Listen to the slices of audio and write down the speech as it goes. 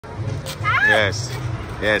Yes.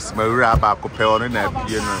 Yes, Maria Bacopel and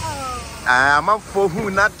I'm up for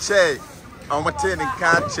who not say. I'm a ten and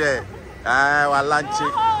can't say. I lunch.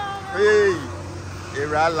 Hey,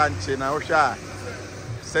 you're lunching. I was shy.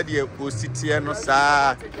 Said you Ositiano,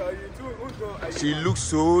 sir. She looks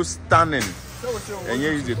so stunning. And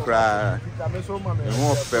here is the cry.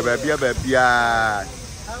 Baby.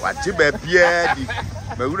 What you baby?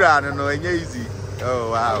 Maria, I don't know, and easy.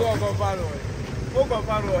 Oh, wow.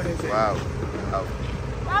 Wow.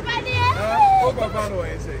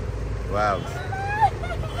 Wow.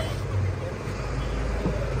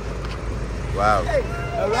 Wow.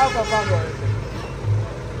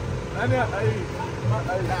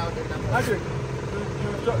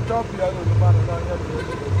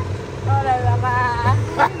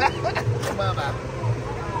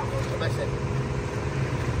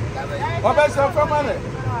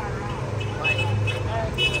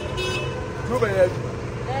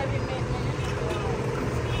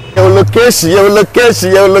 Your location.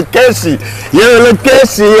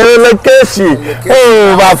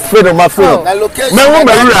 Oh, my friend.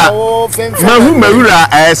 Mahu,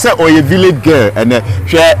 I said, or a village girl, and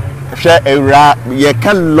share a you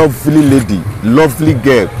can lovely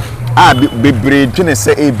girl. Be brave, you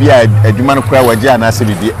say, a human cry, what Jana said,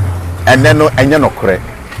 and then no correct.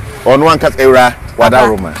 On one cat era, what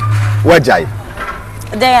Awurama. What jay?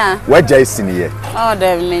 There. What jay senior? Oh,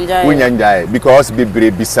 the because be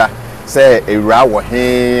brave, bisa. Say a raw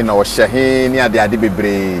hen or shahin near the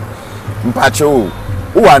adibibre. Mpacho,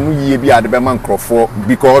 who are new ye be at the Beman Crawford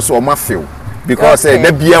because or Matthew. Because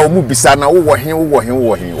the beer Mubisana over him,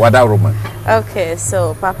 what Awurama. Okay,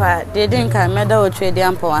 so Papa, they didn't come medal trade the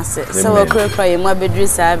ample asset. So we'll call for you, my bedroom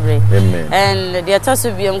sabre. And the toss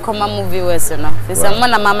will be on common movie was enough. It's a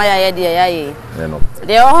man, Mamma,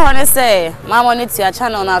 they all want to say, Mamma needs your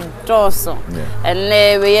channel on Dorso. And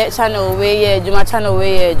we channel way, Juma channel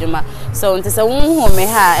way, Juma. So it is a woman who may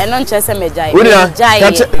have and non chess a majai.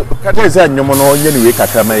 Cat said, no more anyway,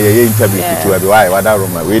 Catama interview to every what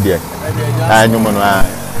Awurama, we dear. And you know,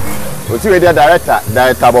 what's your director,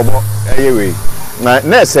 anyway,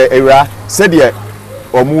 Ness era said ye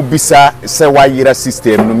or Mubisa say why you're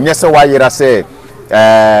system, yes, why you're say,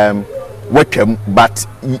 welcome, but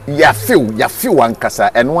ya feel one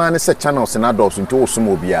casa and one is a channels and adults into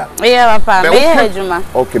Osumobia. Yeah,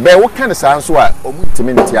 okay, but what kind of sounds were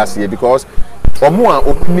Omutimentias because Omua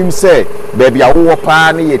opening say, baby, I will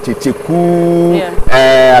pani, Kyekyeku,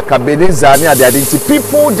 Akabenezer, the identity.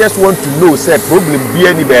 People just want to know, say, problem be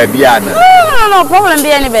any baby. No problem be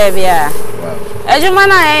any baby. As you man,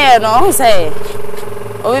 no, say,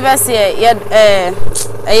 we best say,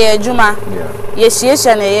 a Juma, yes, yes,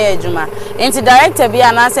 and a Juma. Into director be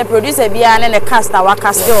an answer, producer be an a cast our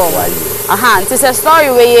castle. Aha, it is a story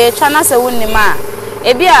where you channel a winning man,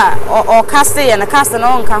 a beer or casting and a cast and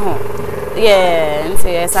on cajon. Yeah, and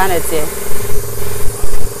say sanity.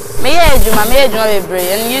 May I do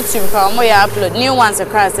and YouTube for more upload new ones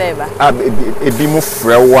across ever. It be more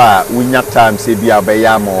frewa, we not time say be a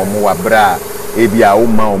bayamo or more bra, a be a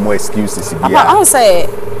more excuses. I'll say,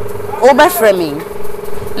 over framing.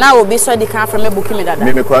 Now will be so the car from a book me that.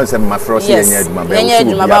 Maybe cross and my frost, yes,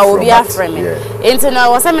 will be a framing. Into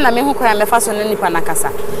now was I mean, who crime a fasten any panacasa.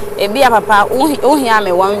 A be a papa, oh, here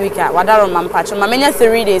me 1 week at Wadarom patch, my many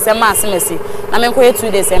 3 days, and mass messy. I mean,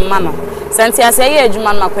 2 days and mano. Since I say,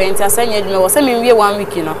 Juman Macquaint, I say, you was sending me 1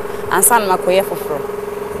 week, you know, and son Macquaint for fro.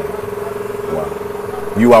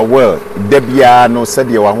 You are well. Debia no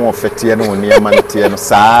said you are more fetty and near Mantian,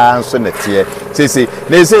 sans on the tear.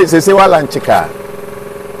 Say, while I'm chica.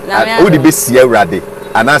 Now, the best year ready,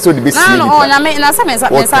 and I saw the best. No, I mean,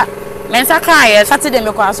 Mensa Saturday,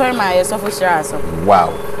 because sorry, my official.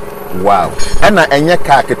 Wow. And your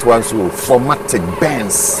car at once will formatted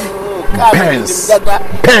Benz.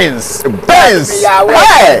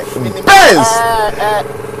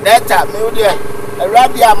 Data, a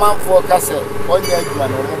rabia man for Castle, 1 year,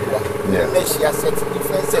 yeah. She has set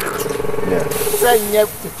different secretary. Yeah. Friend, yet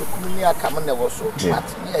to Kumia Kamana was so much.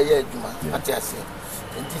 Yeah, Matias.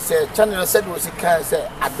 And this channel said was a car, say,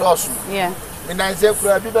 adorson. Yeah. When I say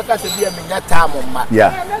for a people to be a minute time on my.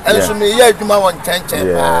 Yeah. And so me, yeah, you want 10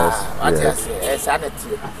 Matias, a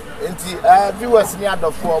sanity. And viewers near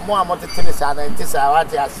the 4 more tennis and this are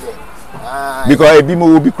what I say. Because a beam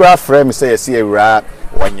will be craft frame, say, see a rap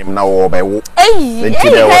when you know by yeah.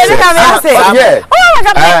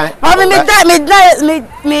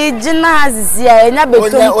 me gymnasium here na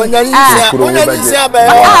beto onyanisia ba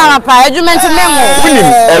papa adwumento memo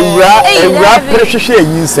ewra prehwehwe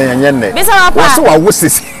yinsan nyenne wo so wa wo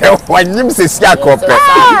sisi wanyim sisi akope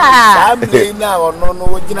ambe na ono no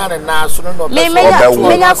wogina ne na so no me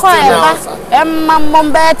menya ko emma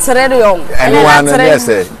mombe trere yon ene na yes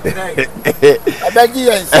abagi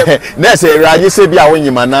yense na se raje se bia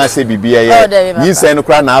wonyima na se bibia ye yinsan no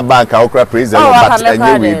kra na bank a okra president but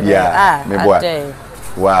enye we bia me boa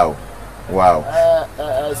wow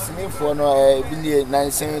sinifo no bi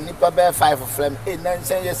nansen nipa be 5 frame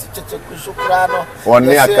nansen yes Kyekyeku so kra no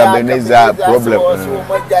oni Akabenezer problem so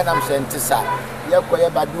mo janam sentisa ye koye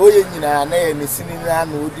ba do ye nyina na ye ne sini na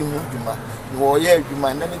na odi hu dwuma no ye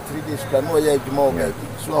adwuma na ne 3 days kra no ye adwuma o ba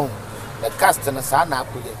so the cast na sa na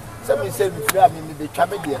akoye se me se bi fira me be twa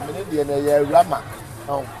me de na ye Awurama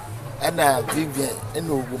ena Vivian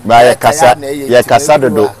ena ogu ba ye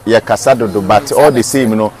kasa dodo but all the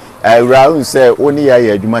same no Awurama say oni ya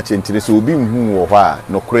ye adwuma chentire so obi nhu wo ho a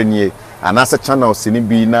no kranie anasa channel sini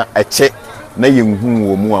bi na eche na ye nhu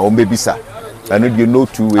wo mu a o mebisa anu you know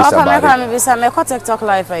two ways about it bisa me ko TikTok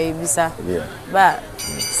live ai bisa ba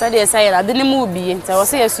said yes say na de ni mu bi nta wo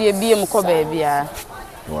say yesu ye bi em ko ba bia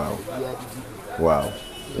wow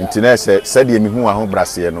internet said ye mi hu a ho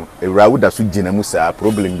brase no Awurama da so gina mu sa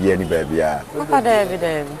problem bi ani ba bia papa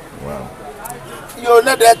David wow yo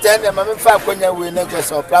na that time ma me fa konya we na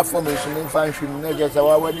just platform so me fa nhwim na just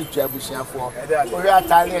wa wani tua busiafo o ri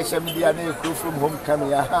atale e shem dia na ekru from home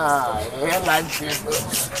come ya ha e lunch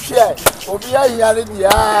share obi ya yare dia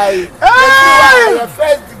ai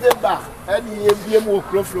first December ani ye biem o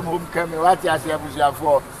ekru from home come what ya say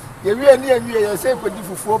busiafo ye wi ani ye say ko di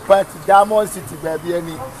fufuo party Diamond City ba bi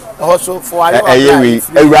ani also for ayo we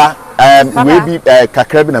Awura we bi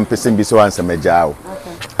kakra bi na mpesen bi so answer majao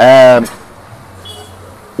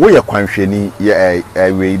we are kwanhweni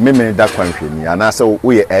we memene da kwanhweni anasa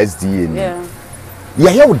we SDA ni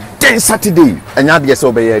you den Saturday anya de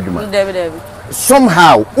so be aduma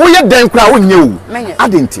somehow we den kra wonye o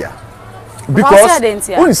adentia because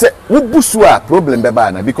we say we busu a problem be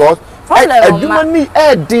ba na because aduma ni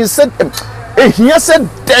den said here said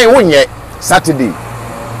den wonye Saturday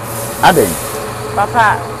aden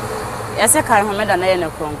papa yase kai homeda na ye ne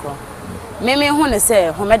kronkron meme hu ne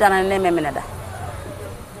say homeda na ne memene da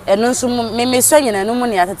eno nso me so nyina no mu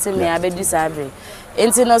ne atete me abedu sabre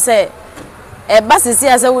enti no say e basisi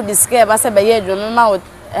ase wo disque ba se be ye adwo me ma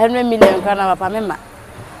 100 million kana papa me ma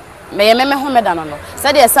me ye me homeda no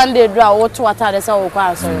say the Sunday do a wo to atade say wo kwa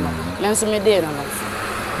asori no me nso me dey no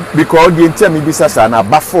because the enti me bisa sa na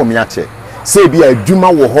ba form ya che say bi adwuma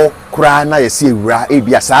wo ho kra na ye se Awura e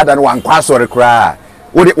bia saada no wankwa asori kra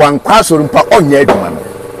wo de wankwa asori mpa onye adwuma no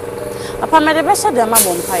papa me de be sha de ma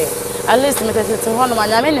bompaye at least me tete hono ma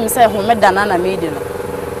nyame nim say homeda na me di no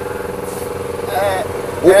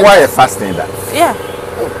why fasting that yeah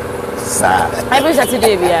sir I wish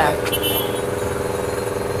Saturday bia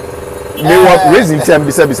me what raising time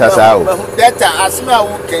bisa sa o that asma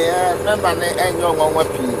wo ke member na enyo nwanwa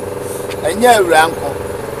pi enya Awura nko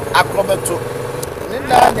akrobeto ni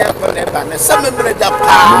na nya ko ne ba na some me da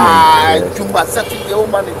pa juma Saturday o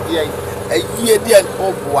man dia ayie dia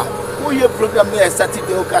oboa we program na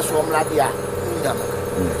Saturday o ka so omladia ndama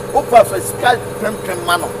o pa fiscal prem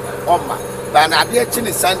mano oma ba na ade chi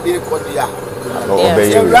ni Sunday ko dia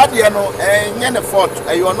obey radio no nya ne fort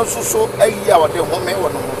ayo no so ayi a wode home wo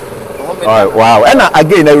no wow and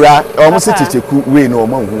again Awura almost Kyekyeku we no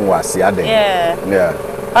ma hu wase aden yeah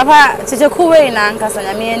papa Kyekyeku we na nkasa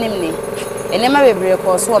nyame anim ni enema bebre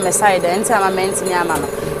ko so me side enta ma mentini ama no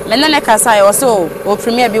me ne kasa ye wo so o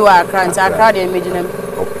premier bi wa Accra nta Accra de medinam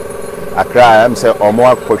Accra am say omo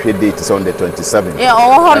akwohwe date on the 27th yeah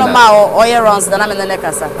owo no ma o ye runs da na me ne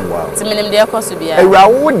kasa ti menim de ekoso bia Awura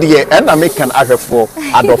wo de e na me kan ahwefo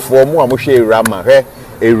adofo mu amohwe Awurama hwe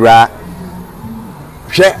Awura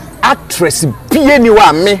hwe actress bie ni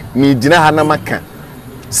wa me gina ha na maka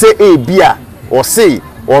say e bia o say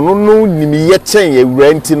onu no nimiye chen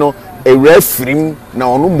Awura nti no Awura firim na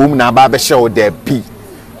onu mom na ba be hye o da bi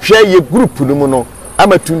hwe ye group no mu no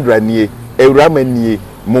amatundra nie Awurama nie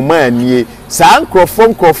moma nie sa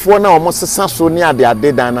nkrofo na omo sesa so ne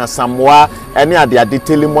ade dan na samwa ene ade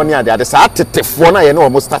telemony ade sa atetefo na ye na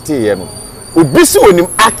omo start ye no obi si onim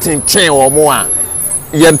acting chen omo a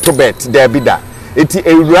ye ntobet da bida eti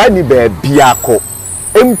Awura ni ba bia ko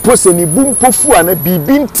empo se ni bumpofu ana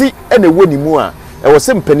bibinti ene woni mu a e wo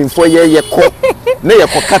se mpanimfo ye ko na ye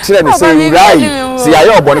ko ka kire ne se Awura si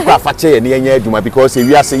aye obone ko afa che ye ne ye adwuma because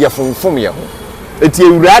ewiase ye fonfom ye ho eti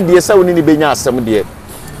Awura de se woni ni benya asem de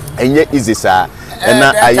enye easy sa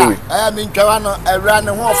na ayi me ntwa no awura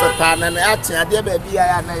ne ho fe pa na ate ade ba bia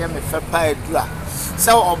ya na ye me fe pa adura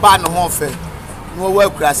se oba ne ho fe no wa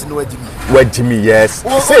kurase no wajimi yes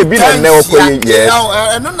say bi na okoye yes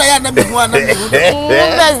no na ya na me hu ana me hu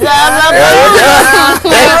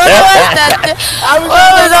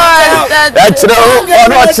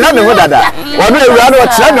achira me ho dada wono awura no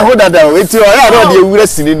achira me ho dada eti o ya no de ewura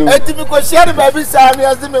sini nu eti mi ko share ba bi sa me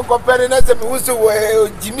asi me compare na se me hu so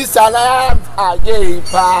jimi sala aye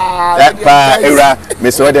pa awura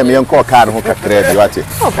me so de me enko car ho kakra bi wate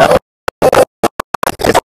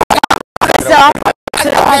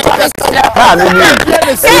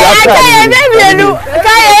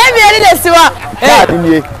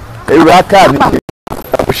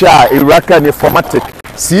Iraka ni formatic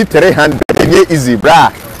C300 ye easy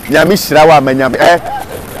bra nyame hira wa manyam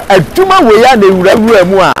aduma we ya na ewura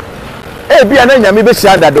mu a bia na nyame be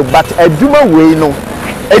hira dado but aduma we no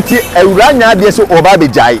eti ewura nya de so oba be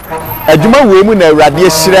jai aduma we mu na ewurade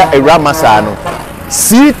hira ewura masa no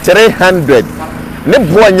C300 ne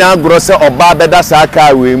boanya agro se oba beda sa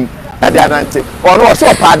aka we mu ade anante ono so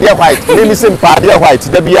paade white ne mi sim paade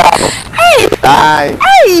white da bia ai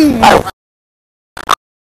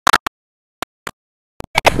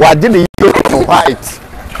wadi ni yellow white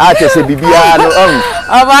ate se bibia no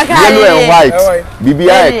yellow and white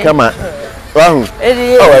bibia kama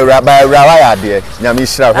ewura ya de nyame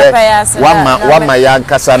hira wama ya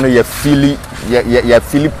nkasa no ya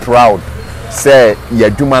feel proud say ya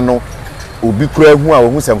dwuma no obi kura hu a wo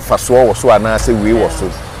hu se mfaso wo so ana se we wo so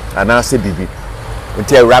ana se bibi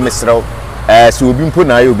nti ewura mesrew so obi mpo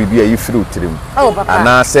na ayo bibi ayi firi otirim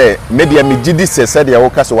ana se media me gidi se de wo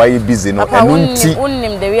kasa why busy no enu nti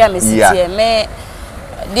unnim de we amesitie me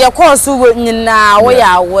de course nyina wo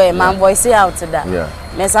ya wo man voice out da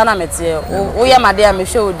me sana metie wo ya made a me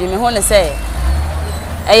hwe odi me ho ne se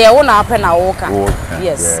eye wo na apɛ na wo ka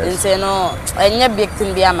yes nti no enye big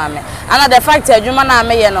thing bi ama me and the fact adwuma na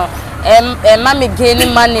me ye no ma me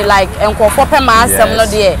gain money like enkofo pɛ ma asem no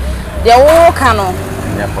de wo ka no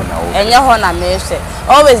enye ho na me hwe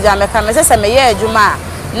always da me ka me se me ye adwuma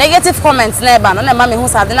negative comments na eba no na ma me hu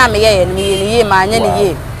sade na me ye ye ma anya ne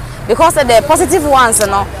ye because the positive ones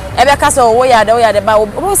no ebe ka so wo ya de ba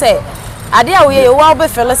wo say ade a wo ye wo be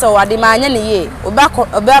feel so ade ma anya ne ye oba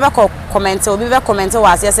comment obi be comment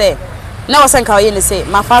wa ase say na wo sen ka wo ye ne say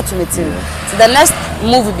ma fa to meeting so the next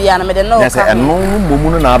move be na me de no yes and no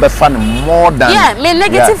mumu na be fan more than me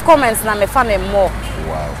negative comments na me fan more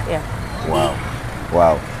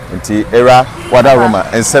wow nti era wada Roma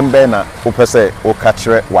ensembe na wo pese wo ka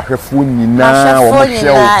kire wahwefo nyina wo hwe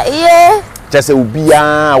jese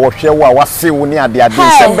ubia wo hwe wo a wa few ni ade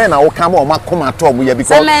ensembe na wo ka ma o makoma to mo ya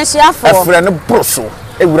because efre ne broso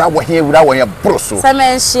ewura wo he broso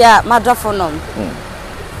semenhia madofo nom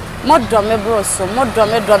moddo me broso moddo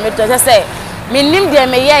me jese me nim de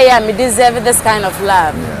me ye me deserve this kind of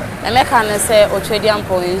love na me kan say otwediam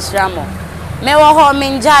po instramo me wo ho me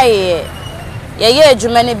njaye ye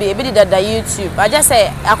adwuma ne bi di dada YouTube I just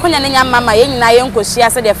say akonya ne nya mama ye nyina ye nkohia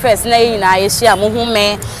se the first na ye nyina ye hia mo hu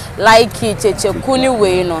me like Kyekyeku ni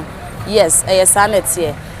we no yes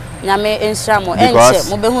sanetie nyame enhyamo enche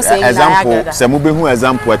mo behu se nyina ya gada se mo behu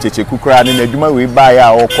example Kyekyeku kra ne adwuma we ba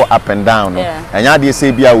ya okọ up and down no enya de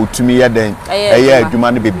se bia otumi ye den eye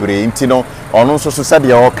adwuma ne bebre nti no ono nso so sade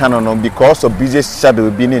ya oka no because of busy schedule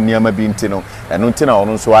bi ne niam bi nti no eno nti na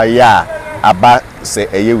ono nso aya aba se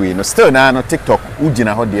eyewe no still na no TikTok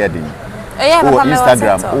ugina ho de edin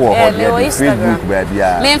Instagram ho de Facebook ba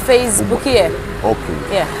bia me Facebook here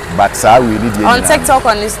okay but sa we need on TikTok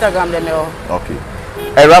on Instagram dem no okay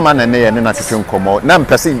Awurama na ne na tete nkomo na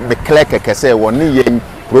mpese me keke se woni ye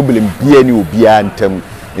problem bia ni obia ntam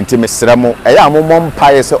nti mesramo eya amommo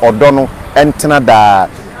mpaye se odo no entena da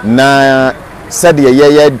na said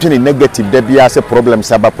ye dwene negative da bia se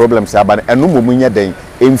problems aba enu momunya den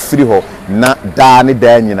emfiri ho na da ne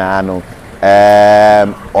da nyina no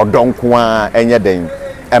odonko a enye den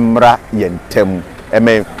emra yentem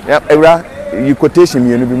eme ewra you quotation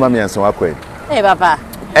me no bi ma me anso akwa papa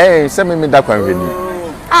se me da kwan hwani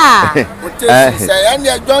say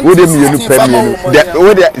anya John wo de me no pamie no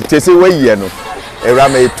wo de tese wayi no ewra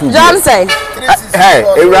ma etu John say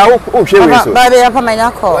ewra o hwe we so baby papa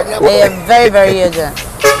manya call very very urgent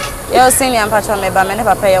yo sing am patch me ba me ne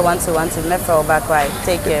papa ya want to me for back right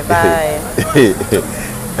take care bye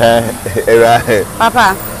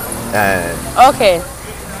papa okay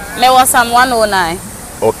me was some 109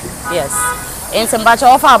 okay yes in some batch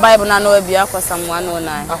offer Bible na no bia for some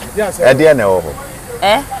 109 yes e de na wo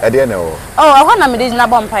e de na wo I want na me dey na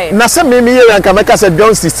bomb pie na se me ye ranka meka se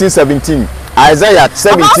John 16:17 Isaiah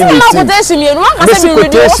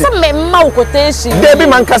 17:18. Debbie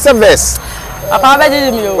man kasa verse.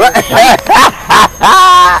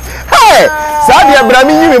 Hey, Sadia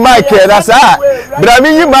Brami you mic na sa. Brami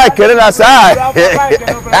you mic na sa.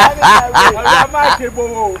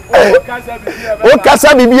 O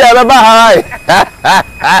kasa bibia ba hai.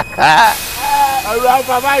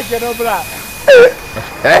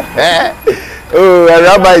 Oh,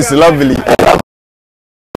 Awurama is lovely.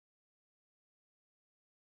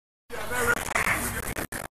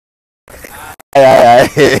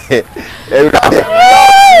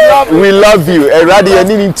 We love you. Eradi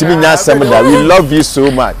any to me we love you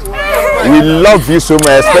so much. We love you so much,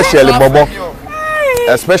 especially Bobo.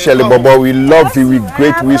 Especially Bobo, we love you.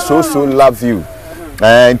 We so love you.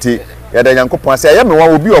 And ya da Nyankopon say ya me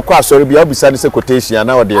won obi okọ asori bia obisa ne se quotation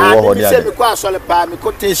na ode wo ho ne ade. Se me kwa asori pa me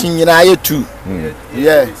quotation nyina aye 2.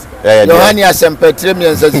 Yeah. Yohani Asem petrem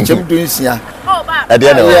yensa chem dunsia.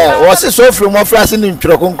 Ade na wo. Yeah, wo se so free mo frase ni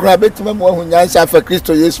ntwero konkra betima mo hu nyansa fa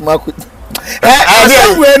Kristo Yesu mako. Ade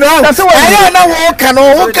we no. Aye na wo ka no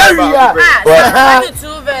wo ka ria.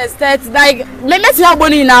 22 verse 30 like me meti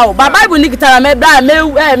aboni now. Ba Bible ni kitara me bra me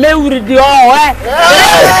wuridi o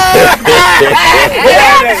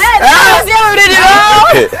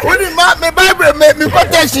me Bible me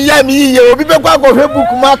quotation ya mi ye obi be kwa go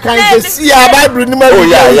book ma kan se si ya Bible ni ma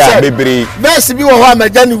bebre verse bi wo ho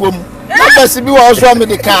amaja ni wo mu verse bi wo so me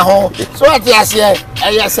de ka ho so ati ase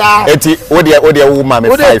eyesa eti wo de wo ma me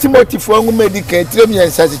 5 wo de Timothy fo ngu medical trem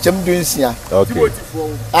yen sa chem dunsia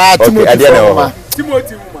Timothy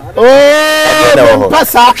Timothy oh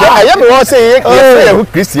passa I am won say you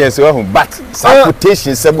Christians who but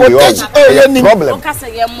quotation say we problem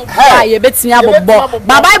ye betimi abobbo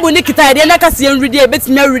ba Bible ni kita de na kase en read e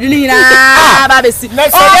betimi read ni na ba besi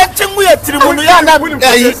na se chingu ye tirimu no ya na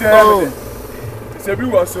se bi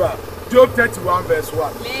wo so a Job 31 verse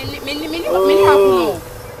 1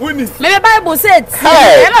 me Bible said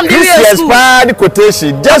Christians bad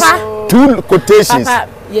quotation just 2 quotations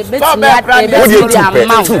ye betimi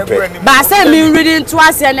ba say me reading to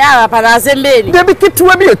ase na ara para say me ni dey be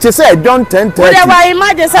kitwe bi o te say John 10:30 we dey why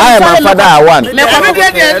imagine say I am a father one John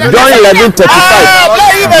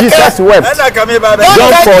 11:35 Jesus wept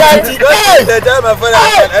John 14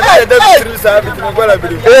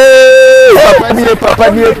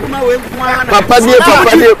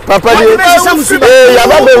 papa ya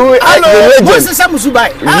ba be hu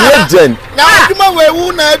legend na aduma we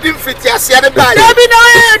wu na adi mfiti ase ade ba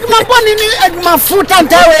eduma boni ni eduma futa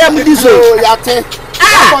ntawe ya mudiso yate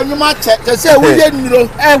onuma che se wo ye nuro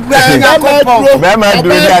egwa na kopo mama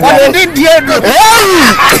do ya ni die do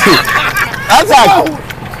asa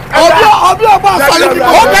obi oba fali ni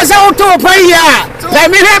o pese o to pa ya na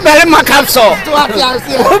mi he bere makapso to ati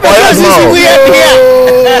ase o pese si wi e dia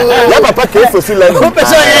ya papa ke fosi la o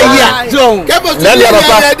pese ya don nani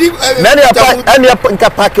papa ani nka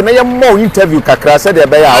park na ya mo interview kakra se de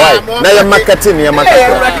be ya why na ya marketing ya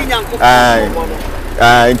marketing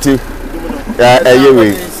nti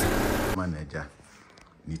eyewe manager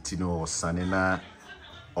ni tino sanena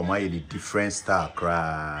o my different style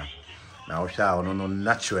kra na o sha ono no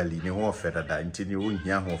naturally ni ho fe dada nti ni wo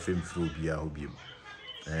hia ho fe mfro bia obiem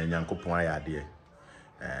Nyankopon ayade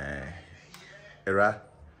era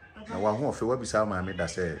na wa ho fe wabisa ma me da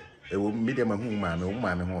se ewo media ma hu ma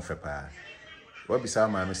me ho fe pa wabisa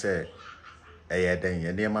ma me se eye den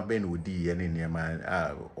ye ne ma be na odi ye ne ma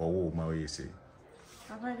owo ma o yese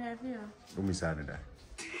papa da bia o misana da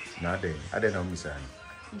na den ade na o misana